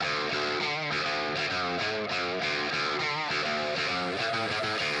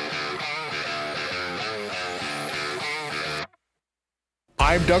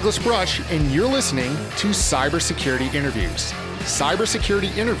I'm Douglas Brush, and you're listening to Cybersecurity Interviews.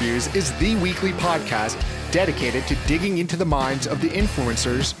 Cybersecurity Interviews is the weekly podcast dedicated to digging into the minds of the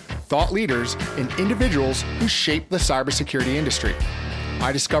influencers, thought leaders, and individuals who shape the cybersecurity industry.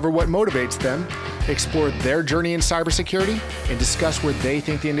 I discover what motivates them, explore their journey in cybersecurity, and discuss where they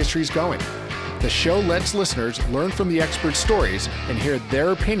think the industry is going. The show lets listeners learn from the experts' stories and hear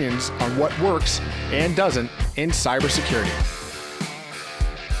their opinions on what works and doesn't in cybersecurity.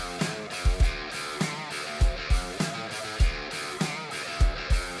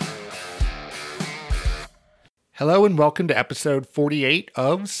 Hello and welcome to episode 48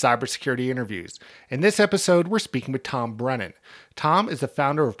 of Cybersecurity Interviews. In this episode, we're speaking with Tom Brennan. Tom is the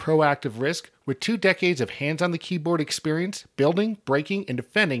founder of Proactive Risk with 2 decades of hands-on-the-keyboard experience building, breaking, and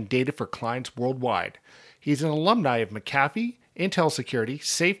defending data for clients worldwide. He's an alumni of McAfee, Intel Security,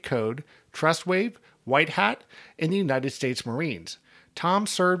 SafeCode, TrustWave, White Hat, and the United States Marines. Tom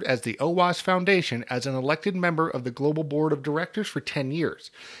served as the OWASP Foundation as an elected member of the Global Board of Directors for 10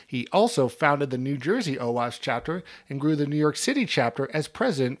 years. He also founded the New Jersey OWASP chapter and grew the New York City chapter as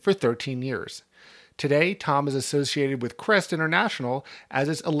president for 13 years. Today, Tom is associated with Crest International as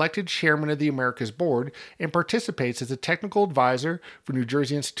its elected chairman of the Americas Board and participates as a technical advisor for New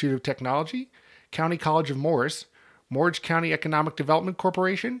Jersey Institute of Technology, County College of Morris, Morridge County Economic Development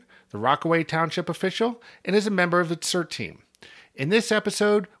Corporation, the Rockaway Township Official, and is a member of its CERT team. In this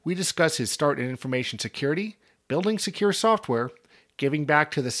episode, we discuss his start in information security, building secure software, giving back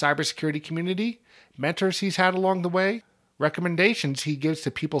to the cybersecurity community, mentors he's had along the way, recommendations he gives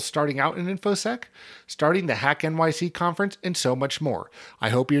to people starting out in InfoSec, starting the Hack NYC conference, and so much more. I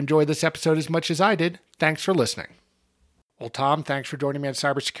hope you enjoyed this episode as much as I did. Thanks for listening. Well, Tom, thanks for joining me on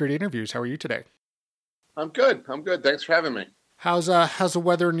Cybersecurity Interviews. How are you today? I'm good. Thanks for having me. How's the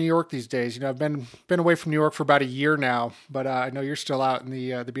weather in New York these days? You know, I've been away from New York for about a year now, but I know you're still out in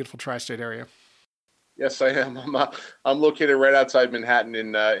the beautiful tri-state area. Yes, I am. I'm located right outside Manhattan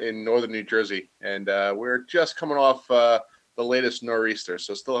in northern New Jersey, and we're just coming off the latest nor'easter,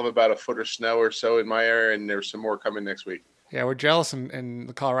 so still have about a foot of snow or so in my area, and there's some more coming next week. Yeah, we're jealous in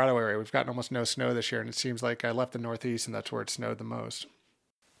the Colorado area. We've gotten almost no snow this year, and it seems like I left the Northeast, and that's where it snowed the most.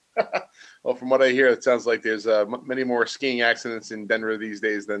 Well, from what I hear, it sounds like there's many more skiing accidents in Denver these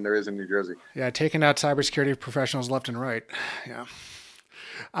days than there is in New Jersey. Yeah, taking out cybersecurity professionals left and right.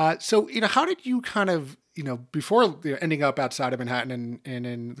 Yeah. So, how did you kind of, before ending up outside of Manhattan and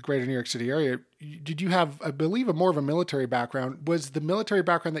in the greater New York City area, did you have, I believe, more of a military background? Was the military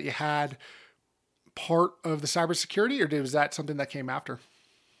background that you had part of the cybersecurity, or was that something that came after?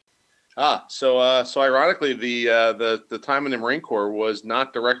 So ironically, the time in the Marine Corps was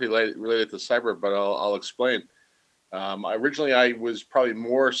not directly related to cyber, but I'll explain. Originally, I was probably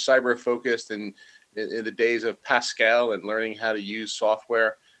more cyber focused in the days of Pascal and learning how to use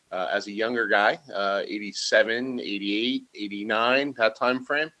software as a younger guy, 87, 88, 89, that time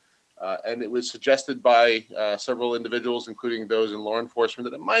frame. And it was suggested by several individuals, including those in law enforcement,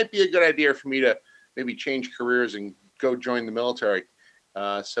 that it might be a good idea for me to maybe change careers and go join the military.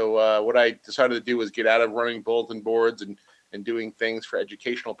 So what I decided to do was get out of running bulletin boards and doing things for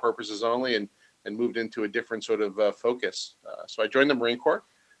educational purposes only and moved into a different sort of focus. So I joined the Marine Corps,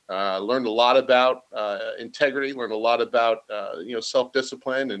 learned a lot about integrity, learned a lot about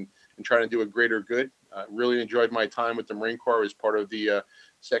self-discipline and trying to do a greater good. Really enjoyed my time with the Marine Corps as part of the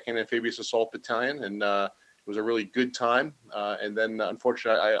 2nd Amphibious Assault Battalion, and it was a really good time. And then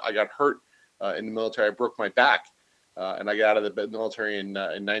unfortunately I got hurt in the military. I broke my back. And I got out of the military in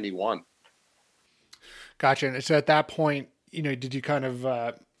 91. Gotcha. And so at that point, did you kind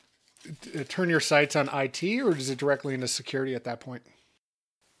of turn your sights on IT, or is it directly into security at that point?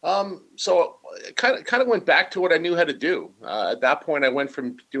 So it kind of went back to what I knew how to do. At that point, I went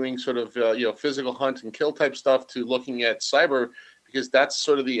from doing sort of physical hunt and kill type stuff to looking at cyber, because that's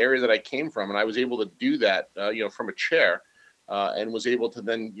sort of the area that I came from, and I was able to do that from a chair, and was able to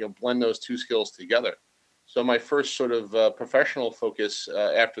then blend those two skills together. So my first sort of professional focus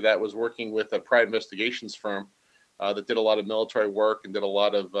after that was working with a private investigations firm that did a lot of military work and did a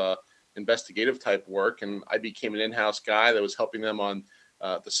lot of investigative type work. And I became an in-house guy that was helping them on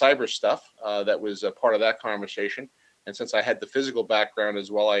the cyber stuff that was a part of that conversation. And since I had the physical background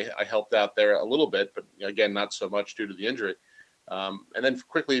as well, I helped out there a little bit, but again, not so much due to the injury. And then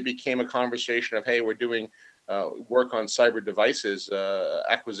quickly it became a conversation of, hey, we're doing work on cyber devices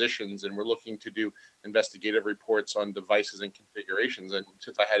acquisitions, and we're looking to do investigative reports on devices and configurations. And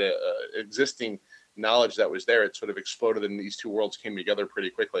since I had a existing knowledge that was there, it sort of exploded, and these two worlds came together pretty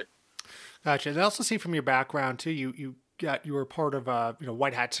quickly. Gotcha. And I also see from your background too, you were part of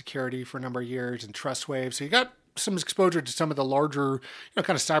White Hat Security for a number of years and TrustWave, so you got some exposure to some of the larger, kind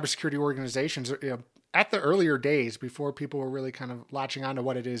of cybersecurity organizations, at the earlier days before people were really kind of latching on to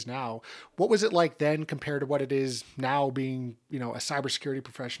what it is now. What was it like then compared to what it is now being, a cybersecurity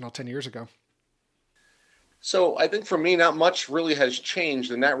professional 10 years ago? So I think for me, not much really has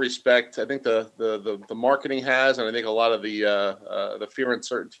changed in that respect. I think the marketing has, and I think a lot of the fear,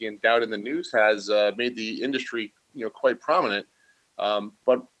 uncertainty, and doubt in the news has made the industry quite prominent.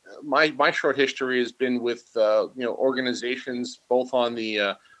 But my short history has been with organizations both on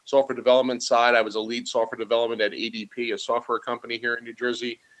the software development side. I was a lead software development at ADP, a software company here in New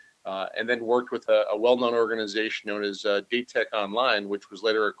Jersey, and then worked with a well-known organization known as Datech Online, which was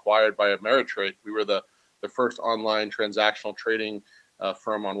later acquired by Ameritrade. We were the first online transactional trading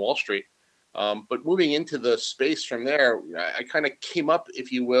firm on Wall Street. But moving into the space from there, I kind of came up,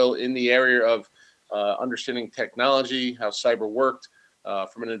 if you will, in the area of understanding technology, how cyber worked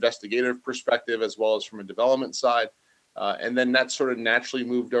from an investigative perspective, as well as from a development side. And then that sort of naturally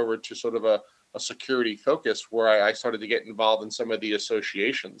moved over to sort of a security focus where I started to get involved in some of the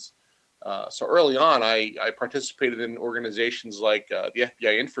associations. So early on, I participated in organizations like the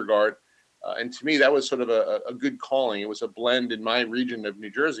FBI InfraGard. And to me, that was sort of a good calling. It was a blend in my region of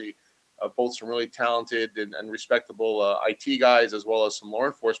New Jersey of both some really talented and respectable IT guys, as well as some law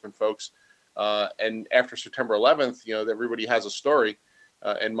enforcement folks. And after September 11th, everybody has a story.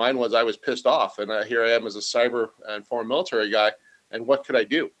 And mine was I was pissed off. And here I am as a cyber and foreign military guy. And what could I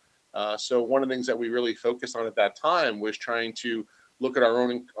do? So one of the things that we really focused on at that time was trying to look at our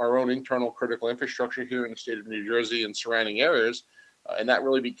own internal critical infrastructure here in the state of New Jersey and surrounding areas. And that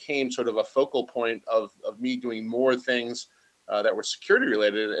really became sort of a focal point of me doing more things that were security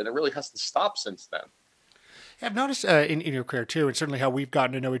related, and it really hasn't stopped since then. Yeah, I've noticed in your career too, and certainly how we've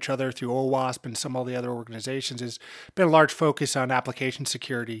gotten to know each other through OWASP and some of the other organizations, has been a large focus on application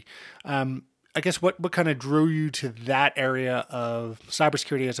security. I guess what kind of drew you to that area of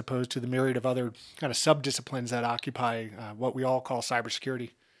cybersecurity as opposed to the myriad of other kind of sub-disciplines that occupy what we all call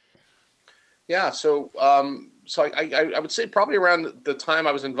cybersecurity? Yeah, so I would say probably around the time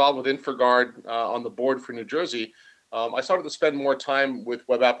I was involved with InfraGard on the board for New Jersey, I started to spend more time with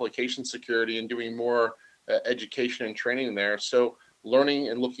web application security and doing more education and training there. So learning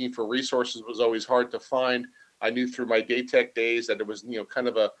and looking for resources was always hard to find. I knew through my Datech days that it was kind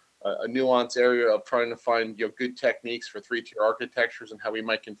of a nuanced area of trying to find good techniques for 3-tier architectures and how we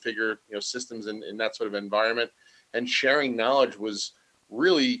might configure systems in that sort of environment. And sharing knowledge was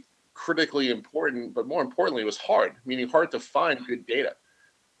really critically important, but more importantly, it was hard, meaning hard to find good data.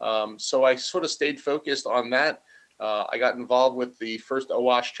 So I sort of stayed focused on that. I got involved with the first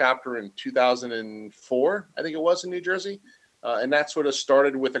OWASP chapter in 2004, I think it was, in New Jersey. And that sort of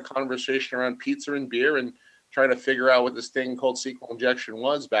started with a conversation around pizza and beer and trying to figure out what this thing called SQL injection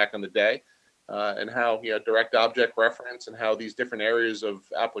was back in the day, and how direct object reference and how these different areas of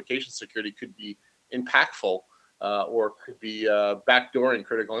application security could be impactful or could be backdooring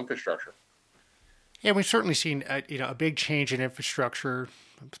critical infrastructure. Yeah, we've certainly seen a big change in infrastructure,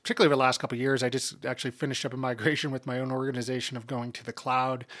 particularly over the last couple of years. I just actually finished up a migration with my own organization of going to the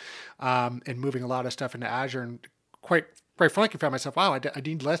cloud and moving a lot of stuff into Azure. And quite frankly, found myself, wow, I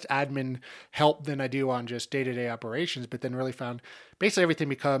need less admin help than I do on just day-to-day operations. But then really found basically everything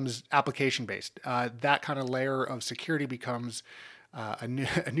becomes application-based. That kind of layer of security becomes a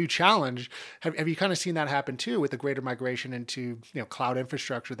new challenge. Have you kind of seen that happen too with the greater migration into cloud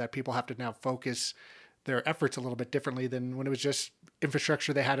infrastructure, that people have to now focus their efforts a little bit differently than when it was just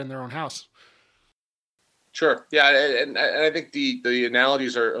infrastructure they had in their own house? Sure. Yeah, and I think the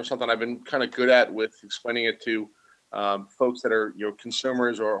analogies are something I've been kind of good at with explaining it to folks that are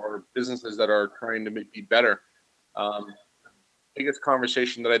consumers or businesses that are trying to be better. Biggest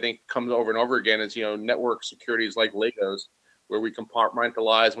conversation that I think comes over and over again is network security is like Legos, where we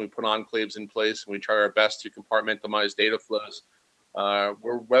compartmentalize and we put enclaves in place and we try our best to compartmentalize data flows.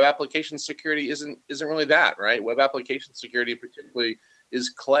 Where web application security isn't really that, right? Web application security particularly is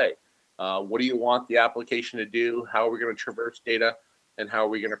clay. What do you want the application to do? How are we going to traverse data? And how are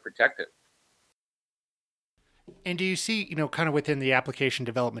we going to protect it? And do you see, kind of within the application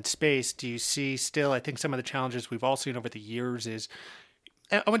development space, do you see still, I think some of the challenges we've all seen over the years is,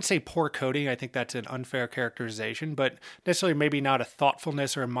 I wouldn't say poor coding. I think that's an unfair characterization, but necessarily maybe not a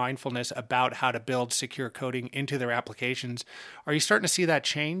thoughtfulness or a mindfulness about how to build secure coding into their applications. Are you starting to see that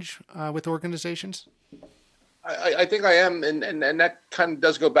change with organizations? I think I am, and that kind of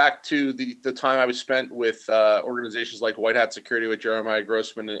does go back to the time I was spent with organizations like White Hat Security with Jeremiah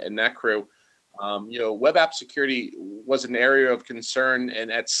Grossman and that crew. Web app security was an area of concern, and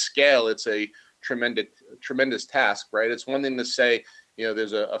at scale, it's a tremendous task, right? It's one thing to say,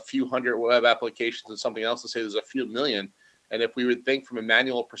 there's a few hundred web applications and something else to say there's a few million. And if we would think from a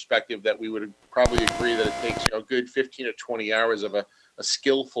manual perspective, that we would probably agree that it takes a good 15 or 20 hours of a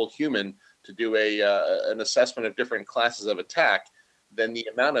skillful human to do an assessment of different classes of attack, then the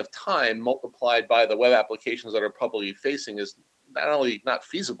amount of time multiplied by the web applications that are publicly facing is not only not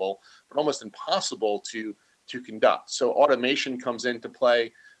feasible, but almost impossible to conduct. So automation comes into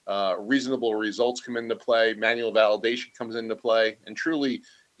play, reasonable results come into play, manual validation comes into play, and truly,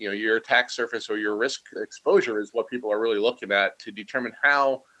 your attack surface or your risk exposure is what people are really looking at to determine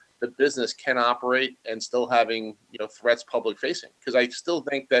how the business can operate and still having threats public facing. Because I still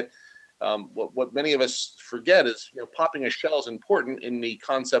think that what many of us forget is popping a shell is important in the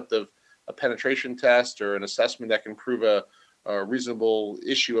concept of a penetration test or an assessment that can prove a reasonable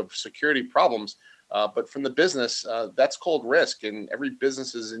issue of security problems. But from the business, that's called risk, and every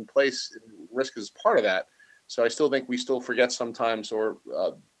business is in place. Risk is part of that. So I still think we still forget sometimes, or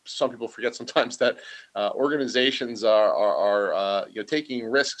some people forget sometimes, that organizations are taking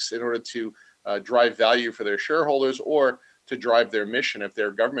risks in order to drive value for their shareholders or to drive their mission if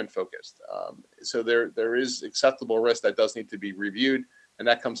they're government focused. So there is acceptable risk that does need to be reviewed, and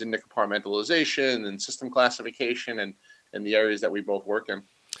that comes into compartmentalization and system classification and the areas that we both work in.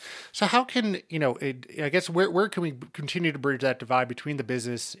 So how can, I guess, where can we continue to bridge that divide between the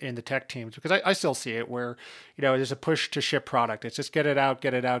business and the tech teams? Because I still see it where, there's a push to ship product. It's just get it out.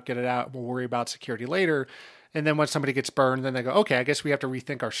 We'll worry about security later. And then once somebody gets burned, then they go, okay, I guess we have to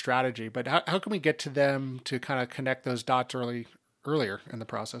rethink our strategy. But how can we get to them to kind of connect those dots earlier in the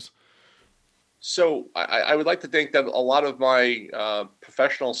process? So I would like to think that a lot of my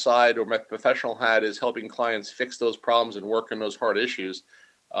professional side or my professional hat is helping clients fix those problems and work on those hard issues.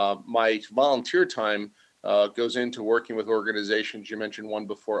 My volunteer time goes into working with organizations. You mentioned one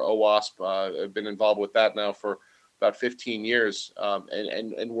before, OWASP. I've been involved with that now for about 15 years,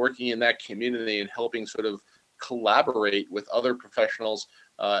 and working in that community and helping sort of collaborate with other professionals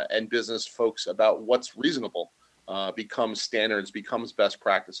and business folks about what's reasonable becomes standards, becomes best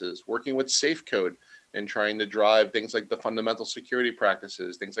practices. Working with SafeCode and trying to drive things like the fundamental security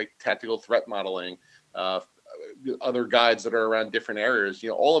practices, things like tactical threat modeling, other guides that are around different areas.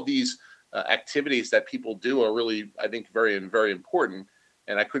 All of these activities that people do are really, I think, very, very important.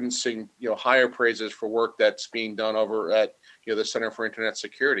 And I couldn't sing, higher praises for work that's being done over at, the Center for Internet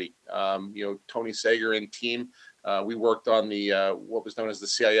Security. Tony Sager and team, we worked on the what was known as the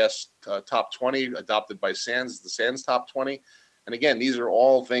CIS Top 20, adopted by SANS, the SANS Top 20. And again, these are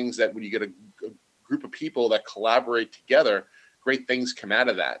all things that when you get a group of people that collaborate together, great things come out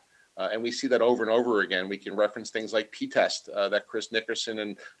of that. And we see that over and over again. We can reference things like P-Test that Chris Nickerson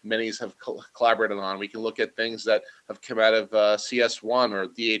and many have collaborated on. We can look at things that have come out of CS1 or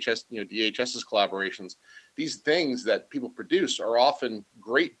DHS, DHS's collaborations. These things that people produce are often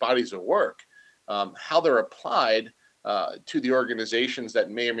great bodies of work. How they're applied to the organizations that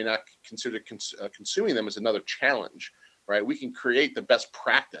may or may not consider consuming them is another challenge, right? We can create the best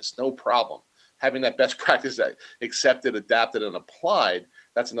practice, no problem. Having that best practice accepted, adapted, and applied,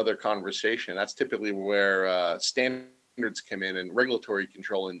 that's another conversation. That's typically where standards come in and regulatory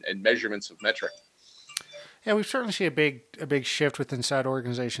control and measurements of metric. Yeah, we've certainly seen a big shift with inside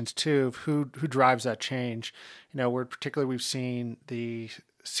organizations too of who drives that change. Where particularly we've seen the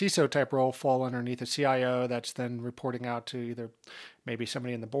CISO type role fall underneath a CIO that's then reporting out to either maybe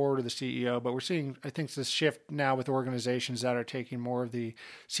somebody in the board or the CEO. But we're seeing, I think, this shift now with organizations that are taking more of the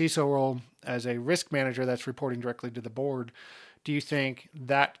CISO role as a risk manager that's reporting directly to the board. Do you think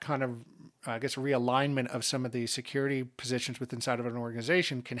that kind of, realignment of some of the security positions within inside of an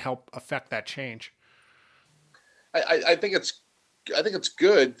organization can help affect that change? I think it's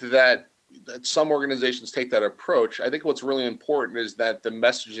good that some organizations take that approach. I think what's really important is that the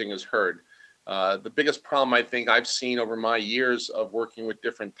messaging is heard. The biggest problem I think I've seen over my years of working with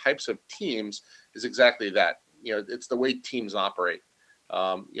different types of teams is exactly that. It's the way teams operate.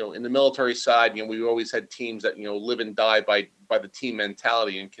 In the military side, we've always had teams that live and die by the team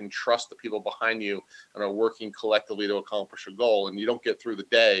mentality and can trust the people behind you and are working collectively to accomplish a goal. And you don't get through the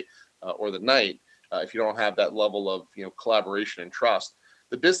day or the night if you don't have that level of collaboration and trust.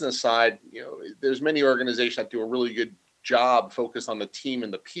 The business side, there's many organizations that do a really good job focused on the team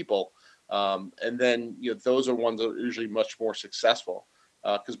and the people, and then those are ones that are usually much more successful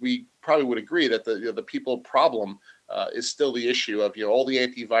because we probably would agree that the people problem is still the issue of all the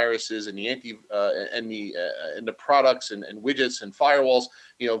antiviruses and the products and widgets and firewalls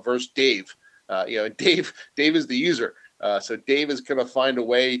versus Dave. Dave is the user. So Dave is going to find a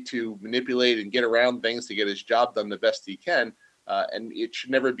way to manipulate and get around things to get his job done the best he can. And it should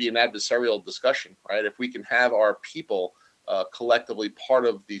never be an adversarial discussion, right? If we can have our people collectively part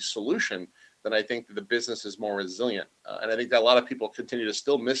of the solution, then I think that the business is more resilient. And I think that a lot of people continue to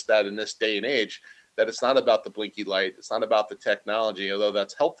still miss that in this day and age, that it's not about the blinky light. It's not about the technology, although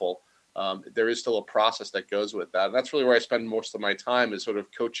that's helpful. There is still a process that goes with that. And that's really where I spend most of my time, is sort of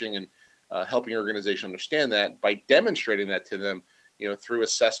coaching and helping organizations understand that by demonstrating that to them, through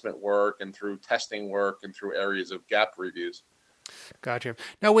assessment work and through testing work and through areas of gap reviews. Gotcha.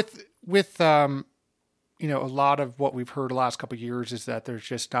 Now with a lot of what we've heard the last couple of years is that there's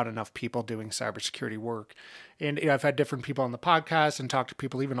just not enough people doing cybersecurity work. And I've had different people on the podcast and talked to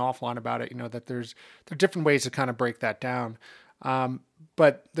people even offline about it, that there are different ways to kind of break that down.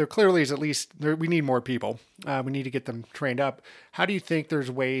 But there clearly is we need more people. We need to get them trained up. How do you think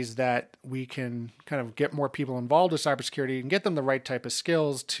there's ways that we can kind of get more people involved with cybersecurity and get them the right type of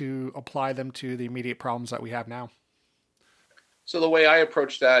skills to apply them to the immediate problems that we have now? So the way I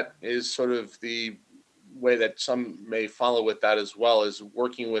approach that is sort of the way that some may follow with that as well, is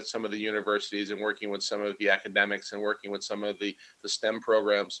working with some of the universities and working with some of the academics and working with some of the STEM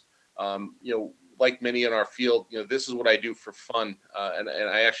programs. Like many in our field, this is what I do for fun, and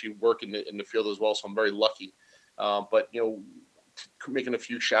I actually work in the field as well, so I'm very lucky. But making a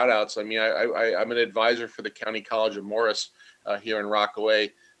few shout outs. I mean, I'm an advisor for the County College of Morris here in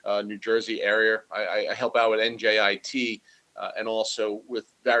Rockaway, New Jersey area. I help out with NJIT. And also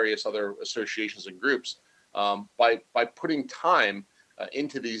with various other associations and groups. By putting time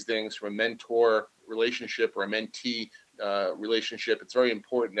into these things, from a mentor relationship or a mentee relationship, it's very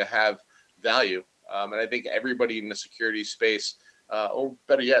important to have value. And I think everybody in the security space, or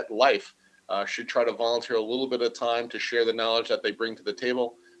better yet, life, should try to volunteer a little bit of time to share the knowledge that they bring to the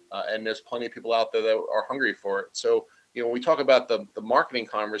table. And there's plenty of people out there that are hungry for it. So, when we talk about the marketing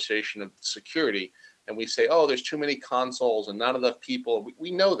conversation of security, and we say, oh, there's too many consoles and not enough people.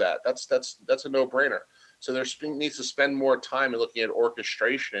 We know that. That's a no-brainer. So there needs to spend more time in looking at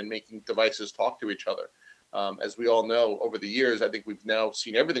orchestration and making devices talk to each other. As we all know, over the years, I think we've now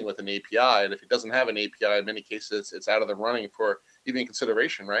seen everything with an API. And if it doesn't have an API, in many cases, it's out of the running for even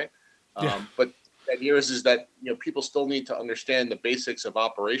consideration, right? Yeah. But the idea is that people still need to understand the basics of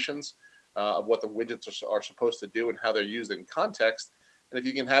operations, of what the widgets are supposed to do and how they're used in context. And if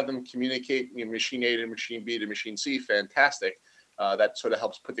you can have them communicate machine A to machine B to machine C, fantastic. That sort of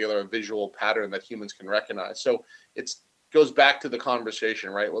helps put together a visual pattern that humans can recognize. So it goes back to the conversation,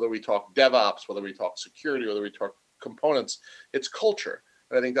 right? Whether we talk DevOps, whether we talk security, whether we talk components, it's culture.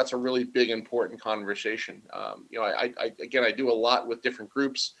 And I think that's a really big, important conversation. I do a lot with different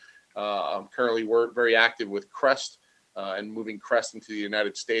groups. I'm currently very active with Crest and moving Crest into the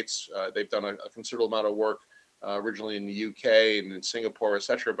United States. They've done a considerable amount of work originally in the UK and in Singapore, et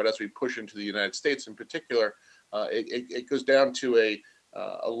cetera. But as we push into the United States in particular, it goes down to a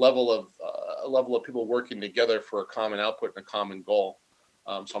level of people working together for a common output and a common goal.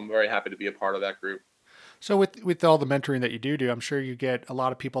 So I'm very happy to be a part of that group. So with all the mentoring that you do, I'm sure you get a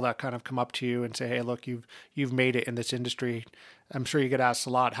lot of people that kind of come up to you and say, "Hey, look, you've made it in this industry." I'm sure you get asked a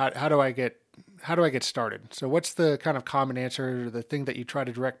lot, how do I get started? So what's the kind of common answer, the thing that you try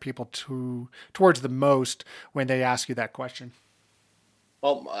to direct people towards the most when they ask you that question?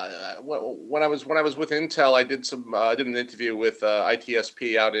 Well, when I was with Intel, I did an interview with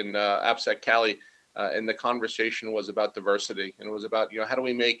ITSP out in AppSec Cali, and the conversation was about diversity, and it was about how do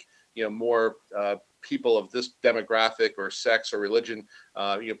we make more people of this demographic or sex or religion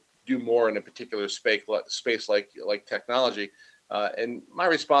do more in a particular space like technology. And my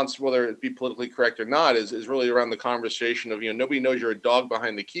response, whether it be politically correct or not, is really around the conversation of nobody knows you're a dog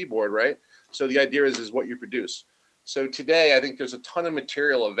behind the keyboard, right? So the idea is what you produce. So today, I think there's a ton of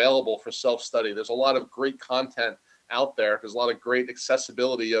material available for self-study. There's a lot of great content out there. There's a lot of great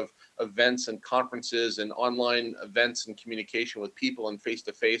accessibility of events and conferences and online events and communication with people and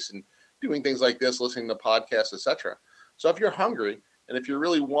face-to-face and doing things like this, listening to podcasts, etc. So if you're hungry and if you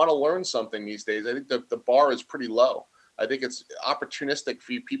really want to learn something these days, I think the bar is pretty low. I think it's opportunistic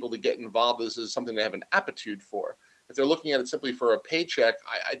for you people to get involved. This is something they have an aptitude for. If they're looking at it simply for a paycheck,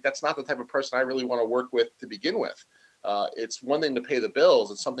 that's not the type of person I really want to work with to begin with. It's one thing to pay the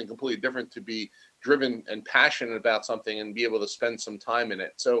bills. It's something completely different to be driven and passionate about something and be able to spend some time in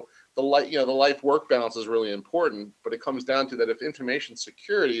it. So the life work balance is really important, but it comes down to that if information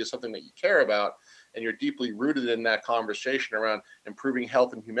security is something that you care about and you're deeply rooted in that conversation around improving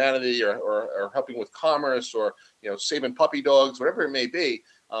health and humanity or helping with commerce or saving puppy dogs, whatever it may be,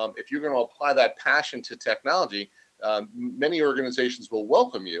 if you're going to apply that passion to technology, many organizations will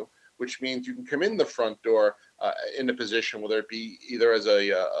welcome you, which means you can come in the front door in a position, whether it be either as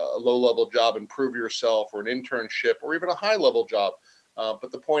a low-level job, improve yourself, or an internship, or even a high-level job.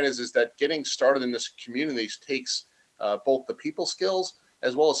 But the point is that getting started in this community takes both the people skills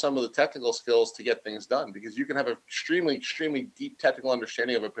as well as some of the technical skills to get things done, because you can have an extremely deep technical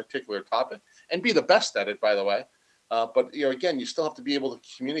understanding of a particular topic and be the best at it, by the way. But, again, you still have to be able to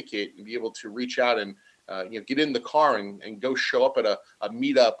communicate and be able to reach out and, get in the car and go show up at a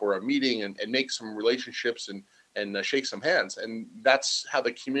meetup or a meeting and make some relationships and shake some hands. And that's how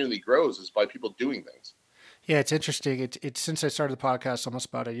the community grows, is by people doing things. Yeah, it's interesting. It's since I started the podcast almost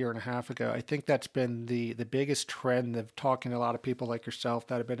about a year and a half ago. I think that's been the biggest trend of talking to a lot of people like yourself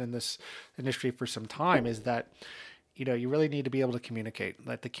that have been in this industry for some time, is that you really need to be able to communicate.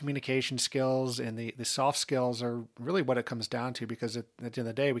 Like the communication skills and the soft skills are really what it comes down to, because at the end of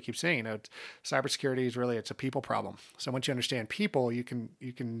the day, we keep saying, cybersecurity is really, it's a people problem. So once you understand people, you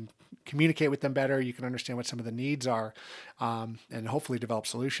can communicate with them better. You can understand what some of the needs are, and hopefully develop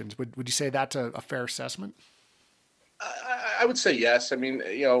solutions. Would you say that's a fair assessment? I would say yes. I mean,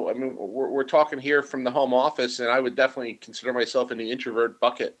 we're talking here from the home office, and I would definitely consider myself in the introvert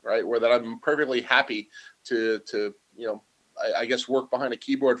bucket, right? Where that I'm perfectly happy to I guess work behind a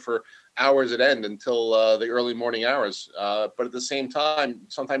keyboard for hours at end until the early morning hours. But at the same time,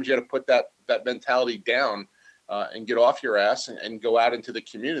 sometimes you got to put that mentality down and get off your ass and go out into the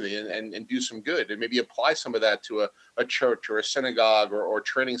community and do some good, and maybe apply some of that to a church or a synagogue or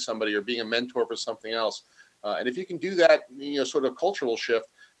training somebody or being a mentor for something else. And if you can do that, sort of cultural shift,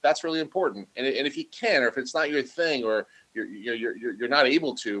 that's really important. And if you can, or if it's not your thing, or you're not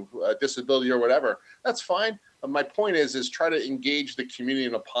able to, disability or whatever, that's fine. My point is try to engage the community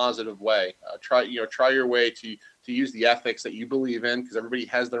in a positive way. Try your way to use the ethics that you believe in, because everybody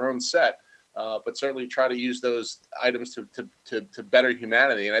has their own set. But certainly try to use those items to better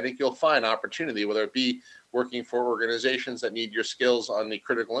humanity. And I think you'll find opportunity, whether it be working for organizations that need your skills on the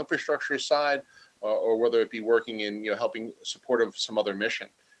critical infrastructure side, or whether it be working in helping support of some other mission.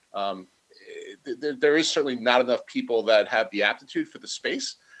 There is certainly not enough people that have the aptitude for the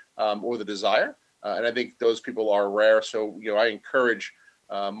space or the desire, and I think those people are rare. So I encourage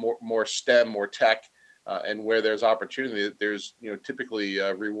more STEM, more tech, and where there's opportunity, there's typically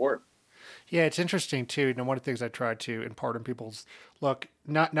reward. Yeah, it's interesting too. One of the things I try to impart on people's look,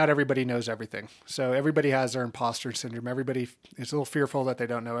 not everybody knows everything. So everybody has their imposter syndrome. Everybody is a little fearful that they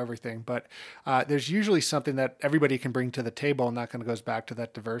don't know everything, but there's usually something that everybody can bring to the table, and that kind of goes back to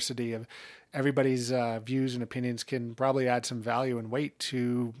that diversity of everybody's views and opinions can probably add some value and weight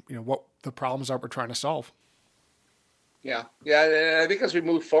to what the problems are we're trying to solve. Yeah. And I think as we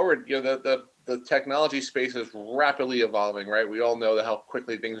move forward, the technology space is rapidly evolving, right? We all know how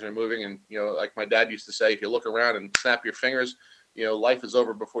quickly things are moving. And, like my dad used to say, if you look around and snap your fingers, life is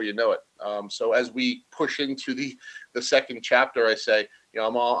over before you know it. So as we push into the second chapter, I say,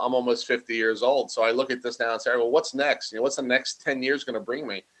 I'm almost 50 years old. So I look at this now and say, well, what's next? What's the next 10 years going to bring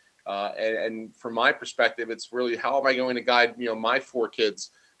me? And from my perspective, it's really, how am I going to guide, my 4 kids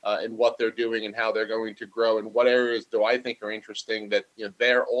in what they're doing and how they're going to grow, and what areas do I think are interesting that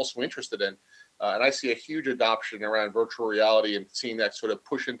they're also interested in. And I see a huge adoption around virtual reality, and seeing that sort of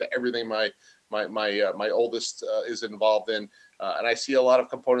push into everything my oldest is involved in. And I see a lot of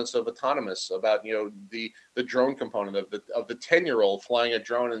components of autonomous, about the drone component of the 10-year-old flying a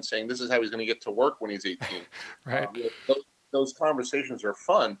drone and saying this is how he's going to get to work when he's 18. Right. Those conversations are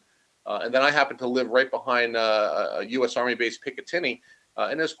fun. And then I happen to live right behind a U.S. Army base, Picatinny,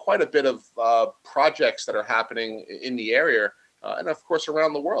 and there's quite a bit of projects that are happening in the area. And of course,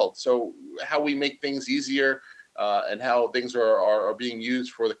 around the world. So how we make things easier and how things are being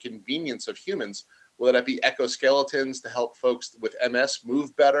used for the convenience of humans, whether that be exoskeletons to help folks with MS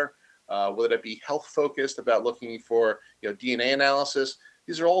move better, whether that be health focused about looking for DNA analysis.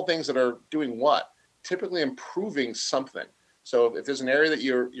 These are all things that are doing what? Typically improving something. So if there's an area that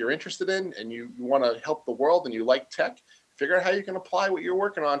you're interested in and you want to help the world and you like tech, figure out how you can apply what you're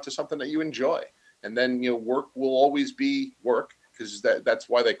working on to something that you enjoy. And then, work will always be work, because that's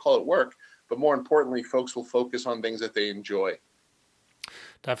why they call it work. But more importantly, folks will focus on things that they enjoy.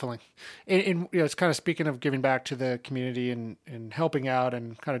 Definitely. And it's kind of, speaking of giving back to the community and helping out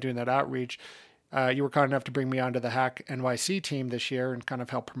and kind of doing that outreach, you were kind enough to bring me onto the Hack NYC team this year and kind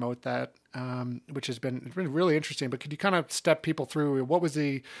of help promote that, which has been really interesting. But could you kind of step people through what was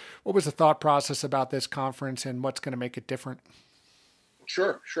the thought process about this conference and what's going to make it different?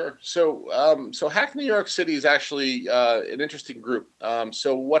 Sure. So Hack New York City is actually an interesting group.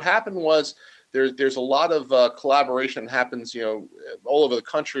 So what happened was there's a lot of collaboration happens, all over the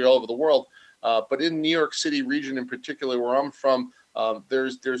country, all over the world. But in New York City region in particular, where I'm from,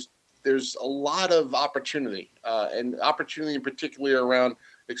 there's a lot of opportunity, and opportunity in particular around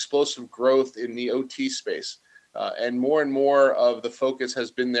explosive growth in the OT space. And more of the focus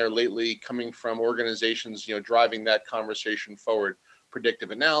has been there lately, coming from organizations, driving that conversation forward.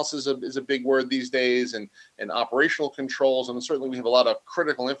 Predictive analysis is a big word these days, and operational controls. And certainly we have a lot of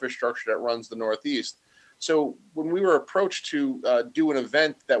critical infrastructure that runs the Northeast. So when we were approached to do an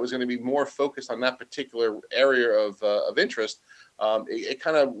event that was going to be more focused on that particular area of interest, it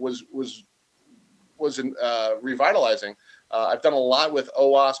kind of was revitalizing. I've done a lot with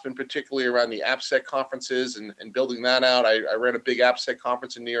OWASP, and particularly around the AppSec conferences and building that out. I ran a big AppSec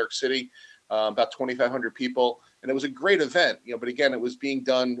conference in New York City, about 2,500 people, and it was a great event. But again, it was being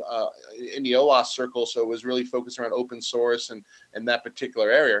done in the OWASP circle, so it was really focused around open source and that particular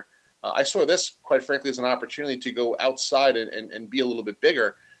area. I saw this, quite frankly, as an opportunity to go outside and be a little bit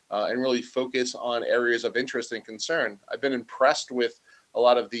bigger and really focus on areas of interest and concern. I've been impressed with a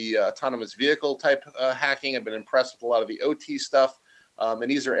lot of the autonomous vehicle type hacking. I've been impressed with a lot of the OT stuff. And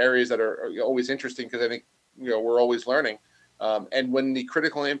these are areas that are always interesting because I think we're always learning. And when the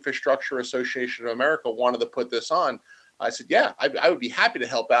Critical Infrastructure Association of America wanted to put this on, I said, yeah, I would be happy to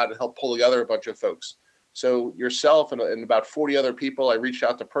help out and help pull together a bunch of folks. So yourself and about 40 other people I reached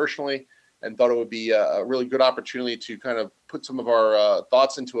out to personally and thought it would be a really good opportunity to kind of put some of our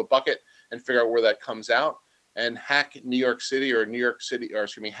thoughts into a bucket and figure out where that comes out. And Hack New York City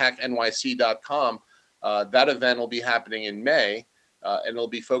hacknyc.com. That event will be happening in May, and it'll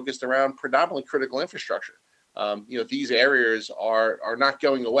be focused around predominantly critical infrastructure. These areas are not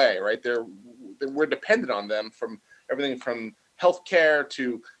going away, right? We're dependent on them, from everything from healthcare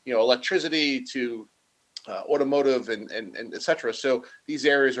to electricity to automotive and et cetera. So these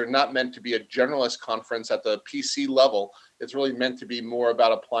areas are not meant to be a generalist conference at the PC level. It's really meant to be more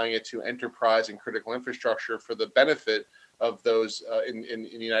about applying it to enterprise and critical infrastructure for the benefit of those in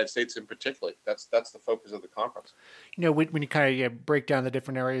the United States in particular. That's the focus of the conference. When you kind of break down the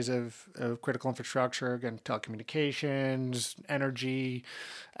different areas of critical infrastructure, again, telecommunications, energy,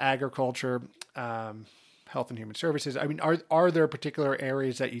 agriculture, health and human services. I mean, are there particular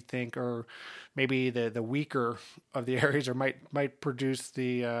areas that you think are maybe the weaker of the areas, or might produce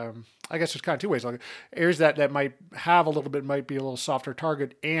the I guess there's kind of two ways. Like areas that might have a little bit, might be a little softer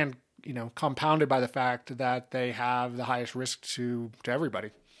target, and compounded by the fact that they have the highest risk to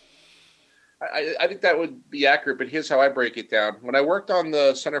everybody. I think that would be accurate, but here's how I break it down. When I worked on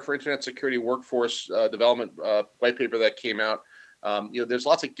the Center for Internet Security Workforce Development white paper that came out, there's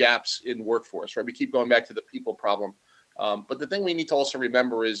lots of gaps in workforce, right? We keep going back to the people problem. But the thing we need to also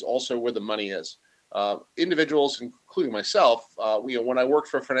remember is also where the money is. Individuals, including myself, when I worked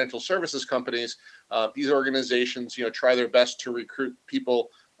for financial services companies, these organizations, try their best to recruit people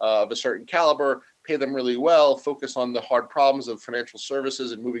of a certain caliber, pay them really well, focus on the hard problems of financial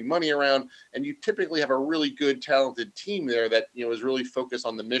services and moving money around. And you typically have a really good, talented team there that, is really focused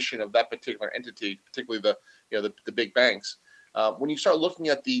on the mission of that particular entity, particularly the big banks. When you start looking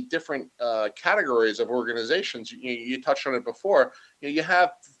at the different categories of organizations, you touched on it before. You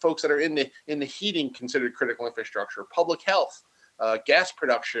have folks that are in the heating considered critical infrastructure, public health, gas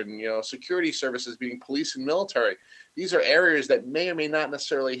production, security services, being police and military. These are areas that may or may not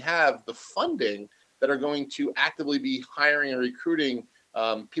necessarily have the funding that are going to actively be hiring and recruiting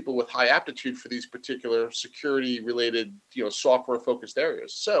people with high aptitude for these particular security-related, software-focused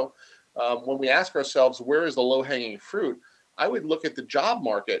areas. So when we ask ourselves, where is the low-hanging fruit? I would look at the job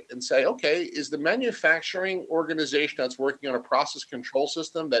market and say, okay, is the manufacturing organization that's working on a process control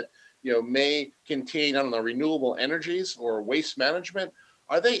system that may contain, renewable energies or waste management,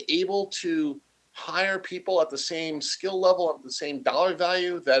 are they able to hire people at the same skill level, at the same dollar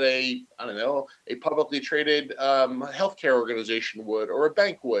value that a publicly traded healthcare organization would, or a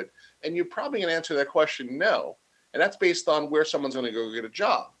bank would? And you're probably going to answer that question, no. And that's based on where someone's going to go get a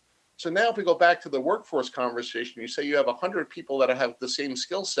job. So now if we go back to the workforce conversation, you say you have 100 people that have the same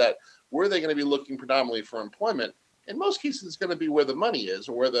skill set, where are they going to be looking predominantly for employment? In most cases, it's going to be where the money is,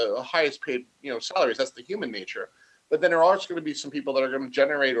 or where the highest paid salaries. That's the human nature. But then there are also going to be some people that are going to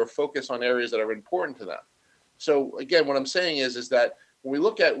generate or focus on areas that are important to them. So again, what I'm saying is that when we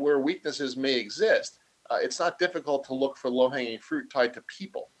look at where weaknesses may exist, it's not difficult to look for low-hanging fruit tied to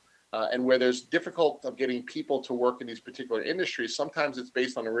people. And where there's difficult of getting people to work in these particular industries, sometimes it's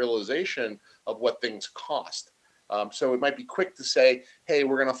based on a realization of what things cost. So it might be quick to say, hey,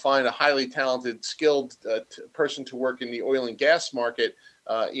 we're going to find a highly talented, skilled person to work in the oil and gas market,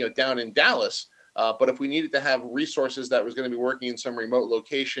 down in Dallas. But if we needed to have resources that was going to be working in some remote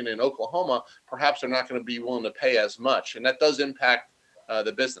location in Oklahoma, perhaps they're not going to be willing to pay as much. And that does impact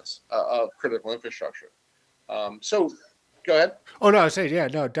the business of critical infrastructure. So Go ahead. Oh no, I say yeah,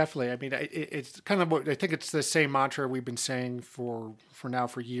 no, definitely. I mean, it's kind of what I think. It's the same mantra we've been saying for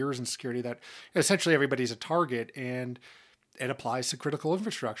years in security, that essentially everybody's a target, and it applies to critical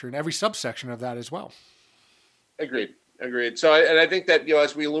infrastructure and every subsection of that as well. Agreed. Agreed. So, I think that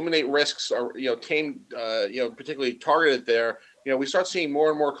as we illuminate risks, or tame, particularly targeted there, we start seeing more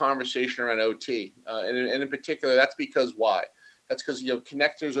and more conversation around OT, and in particular, that's because why? That's because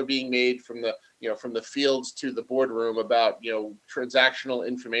connectors are being made from the fields to the boardroom about transactional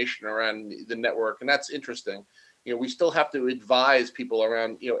information around the network, and that's interesting. We still have to advise people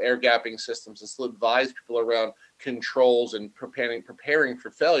around air gapping systems, and still advise people around controls and preparing for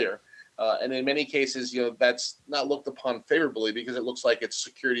failure. And in many cases, that's not looked upon favorably because it looks like it's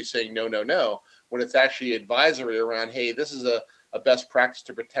security saying no, no, no, when it's actually advisory around, hey, this is a best practice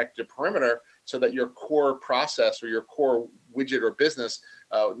to protect your perimeter so that your core process or your core widget or business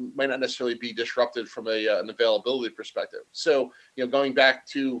might not necessarily be disrupted from an availability perspective. So, going back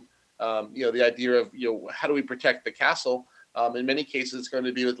to, the idea of, how do we protect the castle? In many cases, it's going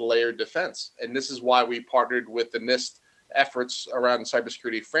to be with layered defense. And this is why we partnered with the NIST efforts around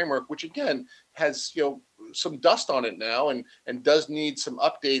cybersecurity framework, which again has some dust on it now, and does need some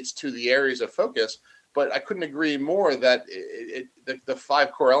updates to the areas of focus. But I couldn't agree more that the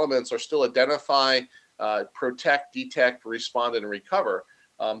 5 core elements are still identify, protect, detect, respond, and recover.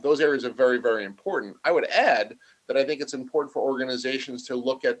 Those areas are very, very important. I would add that I think it's important for organizations to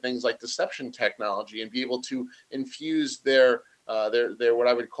look at things like deception technology and be able to infuse their what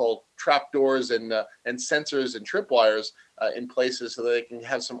I would call trapdoors and sensors and tripwires in places so that they can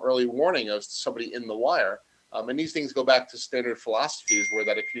have some early warning of somebody in the wire. And these things go back to standard philosophies, where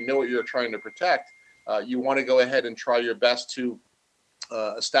that if you know what you're trying to protect, you want to go ahead and try your best to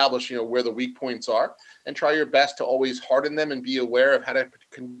establish where the weak points are, and try your best to always harden them and be aware of how to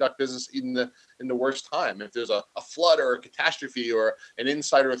conduct business in the worst time. If there's a flood or a catastrophe or an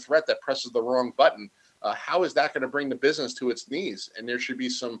insider threat that presses the wrong button, how is that going to bring the business to its knees? And there should be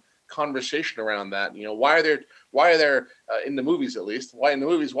some conversation around that. Why are there in the movies, at least,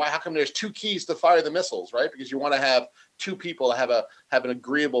 how come there's 2 keys to fire the missiles, right? Because you want to have 2 people have an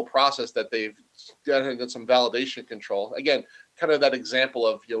agreeable process that they've done some validation control. Again, kind of that example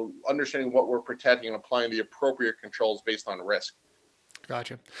of understanding what we're protecting and applying the appropriate controls based on risk.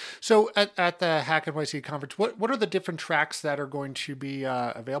 Gotcha. So at the Hack NYC conference, what are the different tracks that are going to be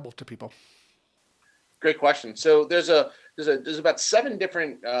available to people? Great question. So there's about 7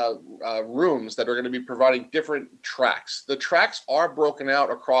 different rooms that are going to be providing different tracks. The tracks are broken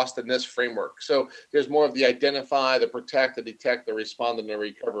out across the NIST framework. So there's more of the identify, the protect, the detect, the respond, and the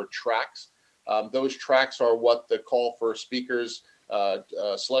recover tracks. Those tracks are what the call for speakers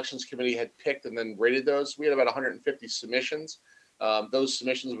selections committee had picked and then rated those. We had about 150 submissions. Those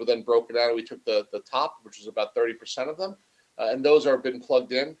submissions were then broken out, and we took the top, which was about 30% of them, and those are been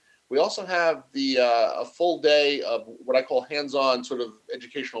plugged in. We also have a full day of what I call hands-on sort of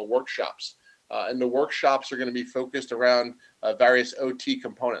educational workshops. And the workshops are going to be focused around various OT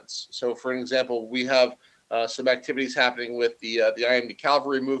components. So for an example, we have some activities happening with the IMD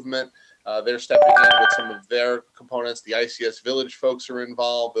Cavalry movement. They're stepping in with some of their components. The ICS Village folks are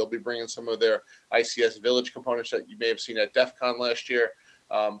involved. They'll be bringing some of their ICS Village components that you may have seen at DEF CON last year.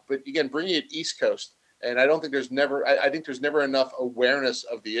 But again, bringing it East Coast. And I don't think I think there's never enough awareness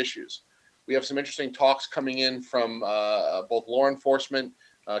of the issues. We have some interesting talks coming in from both law enforcement,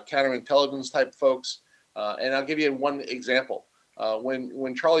 counterintelligence type folks. And I'll give you one example.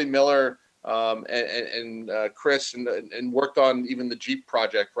 When Charlie Miller and Chris and worked on even the Jeep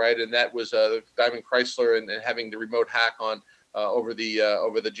project, right? And that was Diamond Chrysler and having the remote hack on over the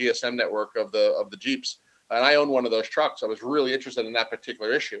GSM network of the Jeeps. And I own one of those trucks. I was really interested in that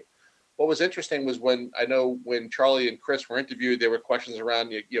particular issue. What was interesting was when Charlie and Chris were interviewed, there were questions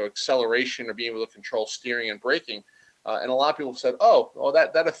around acceleration or being able to control steering and braking, and a lot of people said, "Oh, well,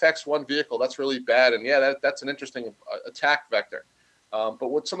 that affects one vehicle. That's really bad." And yeah, that's an interesting attack vector. But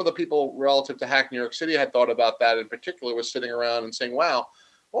what some of the people relative to Hack New York City had thought about that in particular was sitting around and saying, "Wow,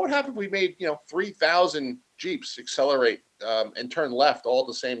 what would happen if we made 3,000 Jeeps accelerate and turn left all at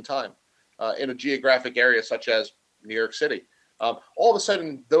the same time in a geographic area such as New York City?" All of a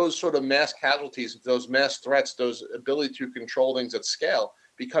sudden, those sort of mass casualties, those mass threats, those ability to control things at scale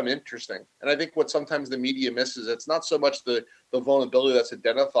become interesting. And I think what sometimes the media misses, it's not so much the vulnerability that's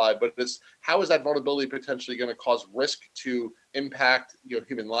identified, but it's how is that vulnerability potentially going to cause risk to impact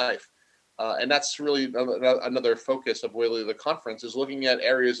human life. And that's really another focus of really the conference is looking at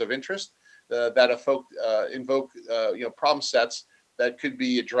areas of interest that invoke problem sets that could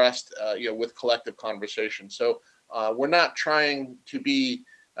be addressed with collective conversation. So we're not trying to be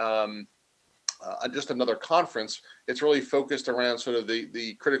just another conference. It's really focused around sort of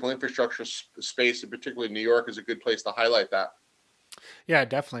the critical infrastructure space, and particularly New York is a good place to highlight that. Yeah,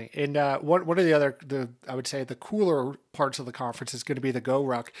 definitely. And one of the I would say the cooler parts of the conference is going to be the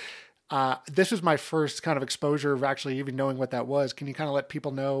GoRuck. This was my first kind of exposure of actually even knowing what that was. Can you kind of let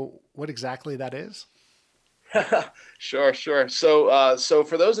people know what exactly that is? Sure, sure. So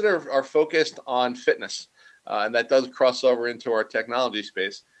for those that are focused on fitness, and that does cross over into our technology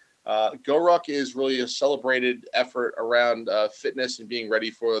space, GoRuck is really a celebrated effort around fitness and being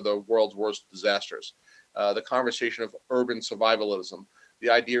ready for the world's worst disasters. The conversation of urban survivalism, the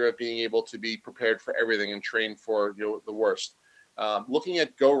idea of being able to be prepared for everything and train for the worst. Looking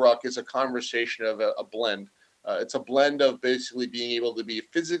at GoRuck is a conversation of a blend. It's a blend of basically being able to be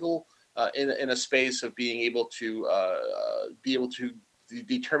physical in a space of being able to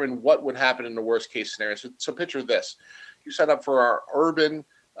determine what would happen in the worst case scenario. So picture this: you sign up for our urban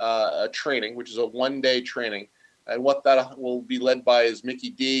training, which is a 1-day training, and what that will be led by is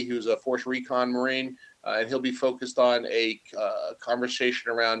Mickey D, who's a Force Recon Marine, and he'll be focused on a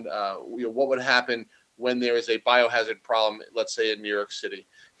conversation around what would happen when there is a biohazard problem, let's say in New York City.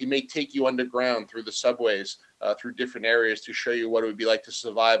 He may take you underground through the subways, through different areas to show you what it would be like to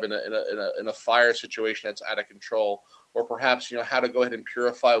survive in a fire situation that's out of control, or perhaps how to go ahead and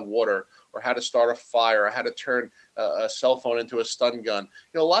purify water, or how to start a fire, or how to turn a cell phone into a stun gun.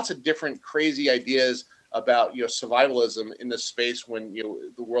 Lots of different crazy ideas about survivalism in this space when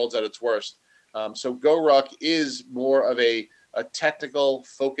the world's at its worst. So GoRuck is more of a technical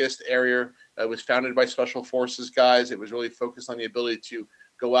focused area. It was founded by Special Forces guys. It was really focused on the ability to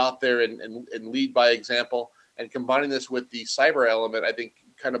go out there and lead by example. And combining this with the cyber element, I think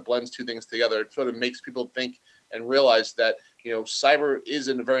kind of blends two things together. It sort of makes people think and realize that cyber is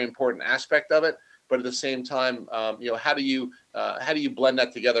a very important aspect of it. But at the same time, how do you blend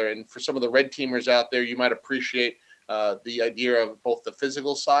that together? And for some of the red teamers out there, you might appreciate the idea of both the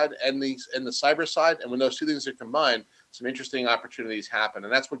physical side and the cyber side. And when those two things are combined, some interesting opportunities happen.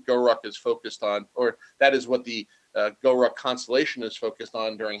 And that's what GoRuck is focused on, or that is what the GoRuck Constellation is focused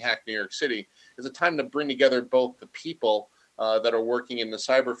on during Hack New York City. It's a time to bring together both the people that are working in the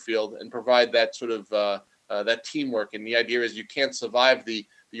cyber field and provide that sort of that teamwork. And the idea is you can't survive the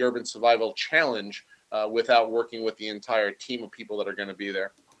urban survival challenge without working with the entire team of people that are going to be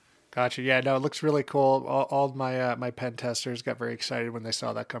there. Gotcha. Yeah, no, it looks really cool. All my my pen testers got very excited when they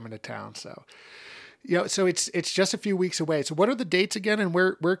saw that coming to town. So, so it's just a few weeks away. So, what are the dates again, and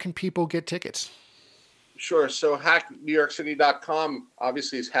where can people get tickets? Sure. So hacknewyorkcity.com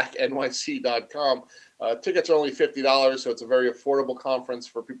obviously is hacknyc.com. Tickets are only $50, so it's a very affordable conference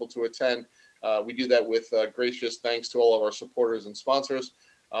for people to attend. We do that with gracious thanks to all of our supporters and sponsors.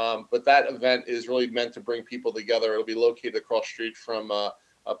 But that event is really meant to bring people together. It'll be located across the street from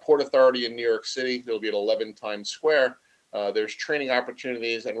Port Authority in New York City. It'll be at 11 Times Square. There's training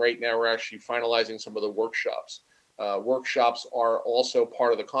opportunities, and right now we're actually finalizing some of the workshops. Workshops are also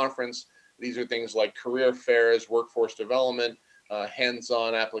part of the conference. These are things like career fairs, workforce development,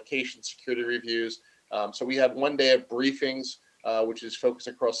 hands-on application security reviews. So we have 1 day of briefings, which is focused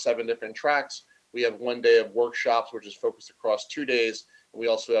across 7 different tracks. We have 1 day of workshops, which is focused across 2 days. And we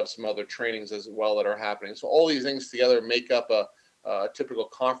also have some other trainings as well that are happening. So all these things together make up a typical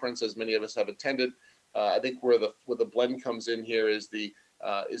conference, as many of us have attended. I think where the blend comes in here is the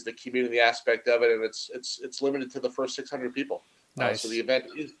community aspect of it, and it's limited to the first 600 people. Nice. So the event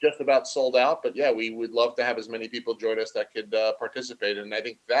is just about sold out, but yeah, we would love to have as many people join us that could participate. And I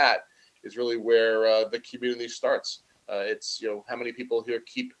think that is really where the community starts. It's how many people here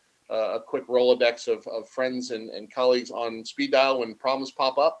keep a quick Rolodex of friends and colleagues on speed dial when problems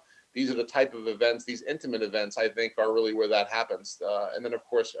pop up. These are the type of events, these intimate events, I think, are really where that happens. And then, of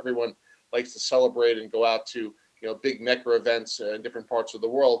course, everyone likes to celebrate and go out to big mecca events in different parts of the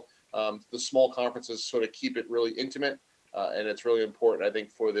world. The small conferences sort of keep it really intimate. And it's really important, I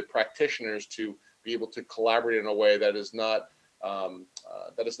think, for the practitioners to be able to collaborate in a way that is not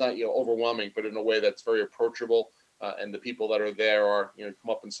overwhelming, but in a way that's very approachable. And the people that are there are come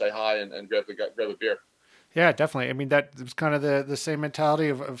up and say hi and grab a beer. Yeah, definitely. I mean, that was kind of the same mentality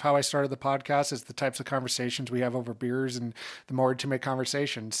of how I started the podcast, is the types of conversations we have over beers and the more intimate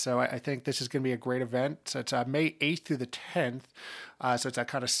conversations. So I think this is going to be a great event. So it's May 8th through the 10th. So it's that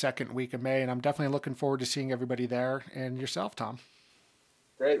kind of second week of May. And I'm definitely looking forward to seeing everybody there and yourself, Tom.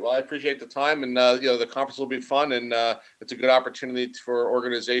 Great. Well, I appreciate the time, and the conference will be fun, and it's a good opportunity for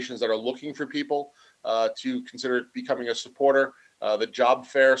organizations that are looking for people to consider becoming a supporter. The job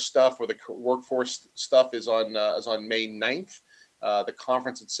fair stuff or the workforce stuff is on May 9th. The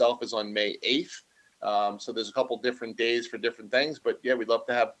conference itself is on May 8th. So there's a couple different days for different things, but yeah, we'd love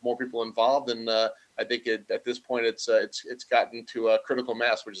to have more people involved. And I think at this point, it's gotten to a critical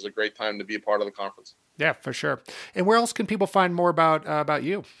mass, which is a great time to be a part of the conference. Yeah, for sure. And where else can people find more about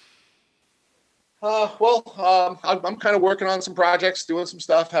you? I'm kind of working on some projects, doing some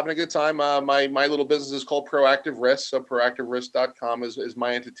stuff, having a good time. My little business is called Proactive Risk. So proactiverisk.com is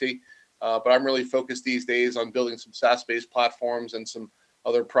my entity. But I'm really focused these days on building some SaaS-based platforms and some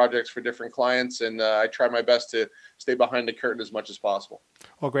other projects for different clients. And I try my best to stay behind the curtain as much as possible.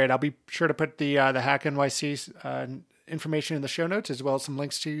 Well, great. I'll be sure to put the Hack NYC information in the show notes, as well as some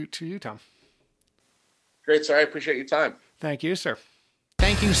links to you, Tom. Great, sir. I appreciate your time. Thank you, sir.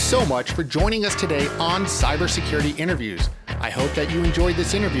 Thank you so much for joining us today on Cybersecurity Interviews. I hope that you enjoyed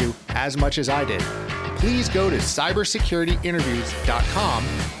this interview as much as I did. Please go to cybersecurityinterviews.com,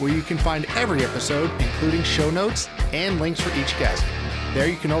 where you can find every episode, including show notes and links for each guest. There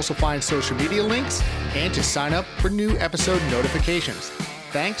you can also find social media links and to sign up for new episode notifications.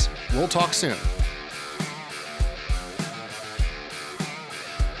 Thanks. We'll talk soon.